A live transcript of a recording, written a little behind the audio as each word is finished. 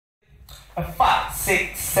5,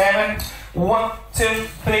 6, 7. 1, 2,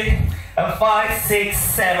 3, 5, 6,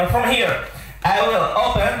 7. From here, I will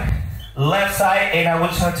open left side and I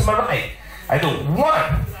will turn to my right. I do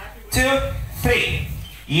 1, 2, 3.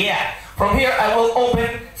 Yeah. From here, I will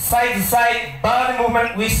open side to side body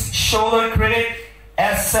movement with shoulder created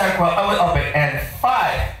as circle. I will open and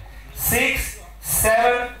 5, 6,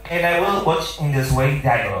 7, and I will watch in this way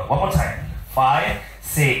diagonal. One more time. 5,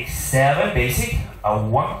 6, 7, basic.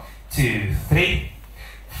 1, 2, 3,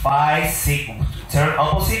 5, 6. Turn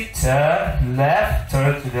opposite, turn left,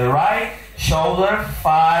 turn to the right, shoulder.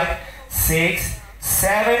 5, 6,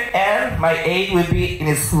 7, and my 8 will be in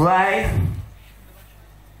a slide.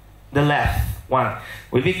 The left one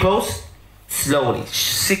will be close, slowly.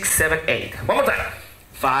 6, 7, 8. One more time.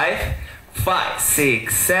 5, 5,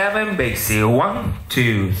 6, 7, basic. 1,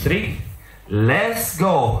 2, 3. Let's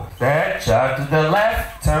go. Third, turn to the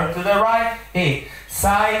left, turn to the right. 8.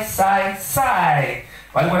 Side, side, side.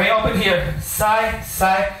 But when I open here, side,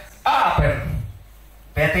 side, open.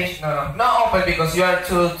 Pay attention. No, not open because you are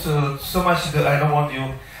too much to do. I don't want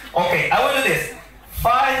you. Okay, I will do this.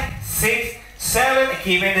 5, 6, 7,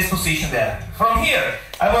 keeping this position there. From here,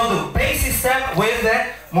 I will do basic step with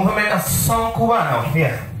the movement of son cubano.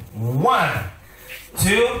 Here, 1,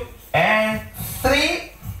 2, and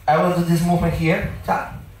 3. I will do this movement here.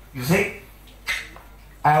 You see?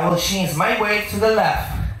 I will change my weight to the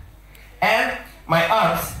left, and my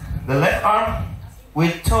arms, the left arm,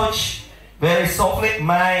 will touch very softly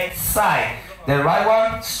my side. The right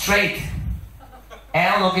one straight,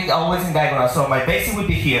 and looking always in diagonal. So my basic will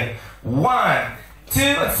be here. 1, 2,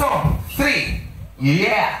 and so 3.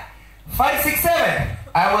 Yeah. 5, 6, 7.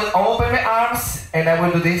 I will open my arms and I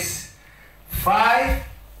will do this. 5,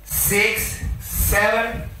 6,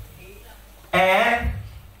 7, and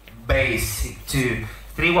basic. 2,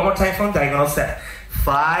 3. One more time from diagonal step.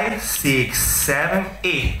 5, 6, 7,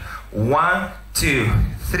 8. 1, 2,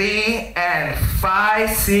 3, and 5,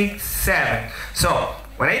 6, 7. So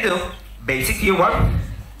when I do basic here, 1,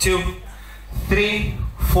 2, 3,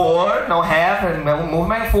 4, no half and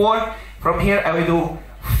movement 4. From here I will do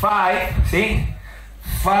 5, see?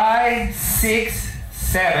 5, 6,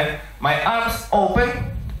 7. My arms open,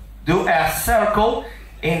 do a circle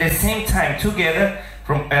in the same time together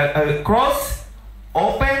from cross,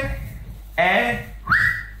 open, and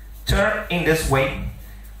turn in this way.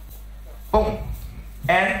 Boom.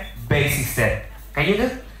 And basic step. Can you do?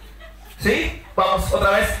 See? Vamos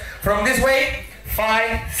otra vez. From this way.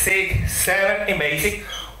 5, 6, 7 in basic.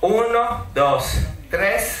 1, 2,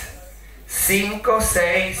 3,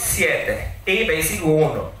 5, 6, 7. Y basic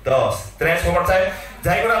 1, 2, 3. One more time.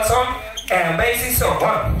 Diagonal song and basic song.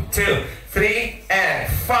 1, 2, 3,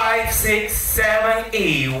 and 5, 6, 7.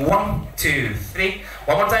 Y 1, 2, 3.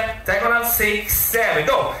 One more time. Diagonal 6, 7.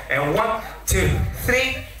 Go. And 1, 2,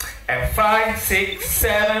 3, and 5, 6,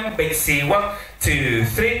 7. Basic 1, 2,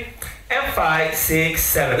 3. And 5, 6,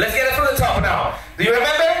 7. Let's get it from the top now. Do you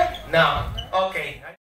remember? No. Okay.